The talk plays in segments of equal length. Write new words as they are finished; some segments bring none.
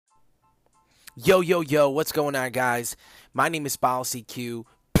Yo, what's going on, guys? My name is Paul CQ.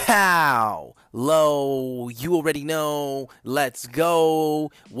 Pow! Low, you already know. Let's go.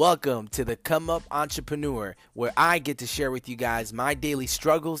 Welcome to the Come Up Entrepreneur, where I get to share with you guys my daily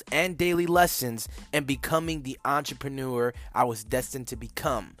struggles and daily lessons in becoming the entrepreneur I was destined to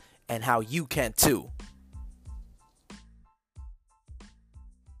become, and how you can too.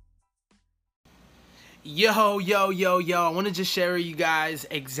 Yo, I want to just share with you guys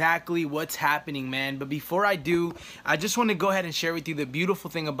exactly what's happening, man. But before I do, I just want to go ahead and share with you the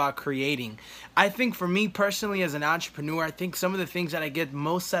beautiful thing about creating. I think for me personally as an entrepreneur, I think some of the things that I get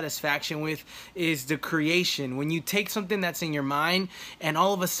most satisfaction with is the creation. When you take something that's in your mind and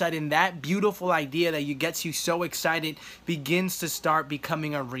all of a sudden that beautiful idea that gets you so excited begins to start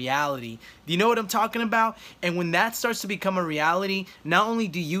becoming a reality. Do you know what I'm talking about? And when that starts to become a reality, not only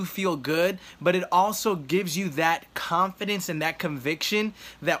do you feel good, but it also gives you that confidence and that conviction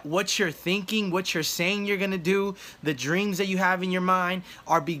that what you're thinking, what you're saying you're gonna do, the dreams that you have in your mind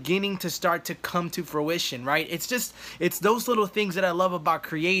are beginning to start to come to fruition, right? It's those little things that I love about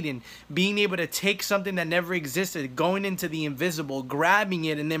creating, being able to take something that never existed, going into the invisible, grabbing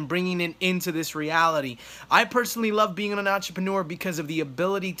it, and then bringing it into this reality. I personally love being an entrepreneur because of the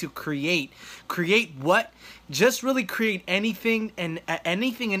ability to create. Create what? Just really create anything and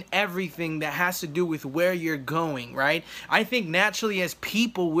everything that has to do with where you're going, right? I think naturally as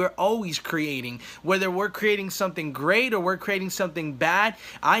people, we're always creating. Whether we're creating something great or we're creating something bad,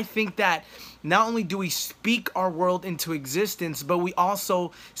 I think that not only do we speak our world into existence, but we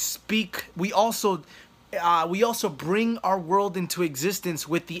also bring our world into existence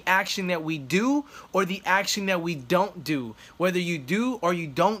with the action that we do or the action that we don't do. Whether you do or you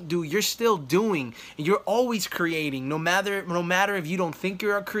don't do, you're still doing. You're always creating. No matter if you don't think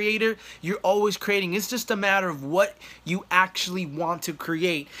you're a creator, you're always creating. It's just a matter of what you actually want to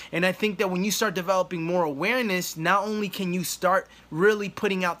create. And I think that when you start developing more awareness, not only can you start really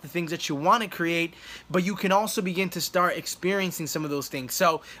putting out the things that you want to create, but you can also begin to start experiencing some of those things.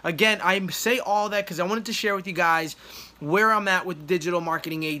 So again, I say all that because I wanted to share with you guys where I'm at with the digital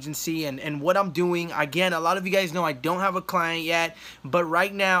marketing agency and what I'm doing. Again, a lot of you guys know I don't have a client yet, but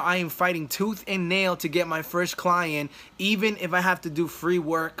right now I am fighting tooth and nail to get my first client, even if I have to do free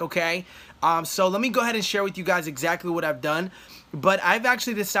work, okay? So let me go ahead and share with you guys exactly what I've done. But I've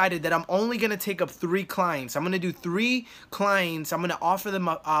actually decided that I'm only going to take up 3 clients. I'm going to do 3 clients. I'm going to offer them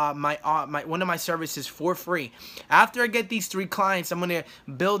one of my services for free. After I get these 3 clients, I'm going to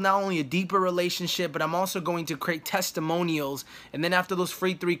build not only a deeper relationship, but I'm also going to create testimonials. And then after those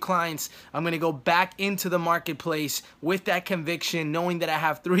free 3 clients, I'm going to go back into the marketplace with that conviction, knowing that I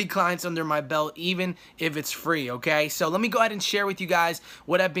have 3 clients under my belt, even if it's free, okay? So let me go ahead and share with you guys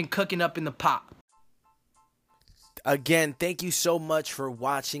what I've been cooking up in the pot. Again, thank you so much for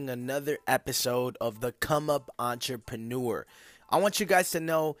watching another episode of the Come Up Entrepreneur. I want you guys to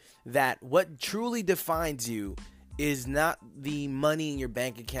know that what truly defines you is not the money in your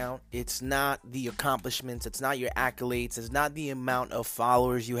bank account. It's not the accomplishments. It's not your accolades. It's not the amount of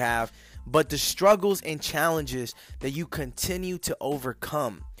followers you have, but the struggles and challenges that you continue to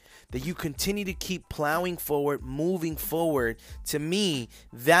overcome, that you continue to keep plowing forward, moving forward. To me,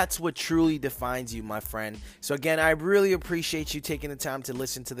 that's what truly defines you, my friend. So again, I really appreciate you taking the time to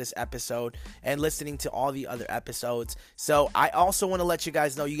listen to this episode and listening to all the other episodes. So I also want to let you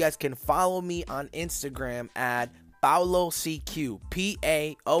guys know you guys can follow me on Instagram at Paulo CQ,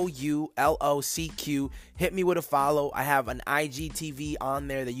 PAOULOCQ. Hit me with a follow. I have an IGTV on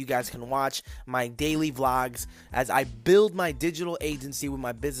there that you guys can watch my daily vlogs as I build my digital agency with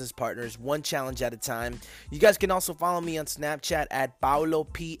my business partners, one challenge at a time. You guys can also follow me on Snapchat at Paulo,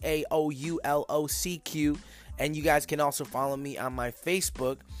 PAOULOCQ. And you guys can also follow me on my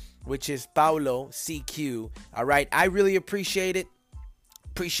Facebook, which is Paulo CQ. All right. I really appreciate it.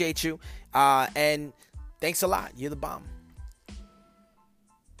 Appreciate you. And thanks a lot. You're the bomb.